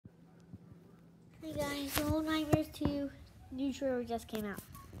Hey guys, Little Nightmares 2 new trailer just came out.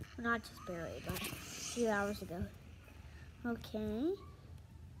 Well, not just barely, but a few hours ago. Okay.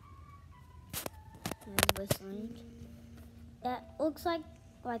 And whistling. That looks like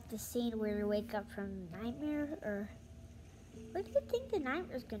the scene where you wake up from nightmare, or what do you think the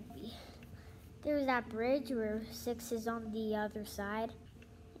nightmare's gonna be? There's that bridge where 6 is on the other side.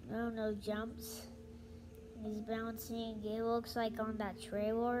 No jumps. He's bouncing. It looks like on that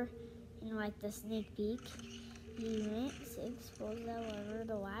trailer, in the sneak peek. He went 6, pulls that lever,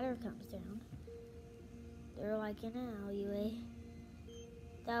 the ladder comes down. They're in an alleyway.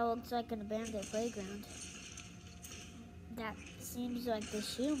 That looks like an abandoned playground. That seems like the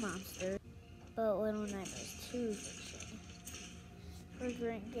shoe monster, but Little Nightmares 2 version. We're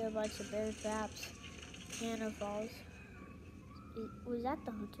going to get a bunch of bear traps, piano falls. Was that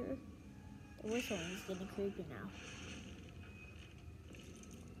the hunter? The whistling is getting creepy now.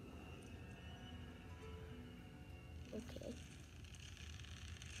 Okay.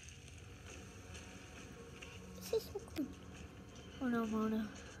 This is so creepy. Oh no, Mona.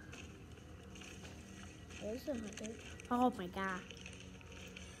 There's a hunter. Oh my god.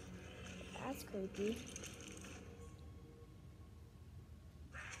 That's creepy.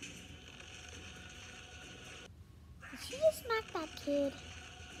 Did she just smack that kid?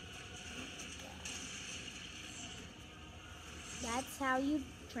 That's how you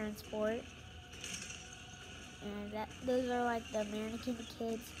transport. And those are the mannequin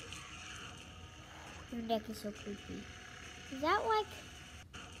kids. Your neck is so creepy. Is that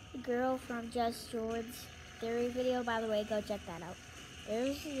the girl from Just Jordan's Theory video? By the way, go check that out.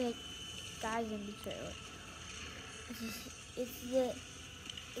 There's the guys in the trailer.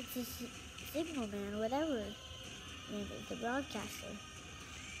 It's a signal man, whatever. And it's a broadcaster.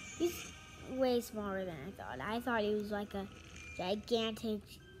 He's way smaller than I thought. I thought he was a gigantic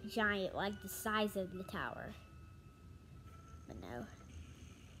giant, the size of the tower. But no.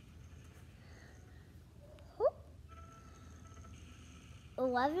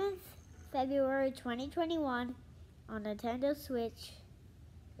 11th February 2021 on Nintendo Switch,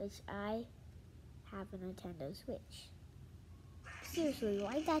 which I have a Nintendo Switch. Seriously,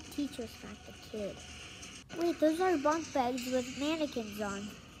 why'd that teacher smack the kid? Wait, those are bunk beds with mannequins on.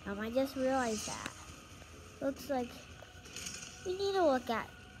 I just realized that. Looks like we need to look at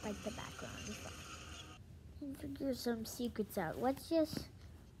the background and figure some secrets out. Let's just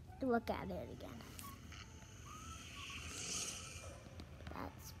look at it again.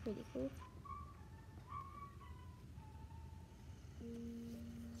 That's pretty cool.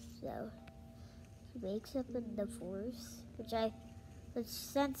 So he wakes up in the forest, which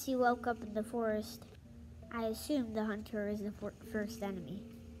since he woke up in the forest, I assume the hunter is the first enemy,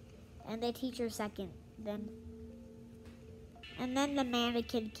 and the teacher second, and then the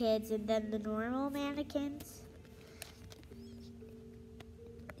mannequin kids, and then the normal mannequins.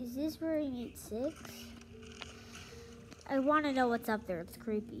 Is this where he meets 6? I want to know what's up there. It's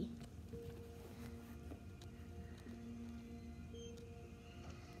creepy.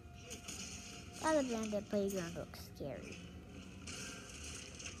 That abandoned playground looks scary.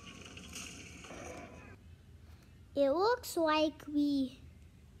 It looks like we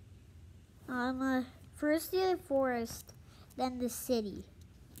first the forest, then the city.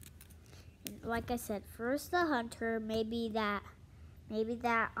 And like I said, first the hunter, maybe that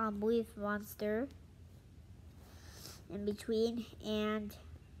leaf monster in between, and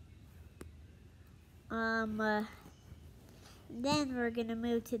then we're gonna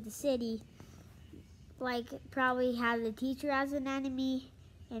move to the city. Probably have the teacher as an enemy,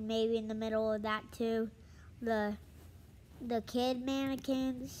 and maybe in the middle of that too, the kid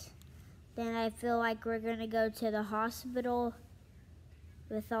mannequins. Then I feel like we're gonna go to the hospital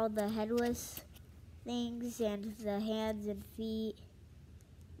with all the headless things and the hands and feet.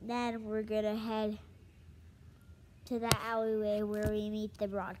 Then we're gonna head to the alleyway where we meet the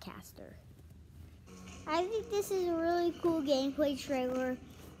broadcaster. I think this is a really cool gameplay trailer.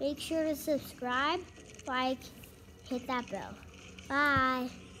 Make sure to subscribe, hit that bell. Bye.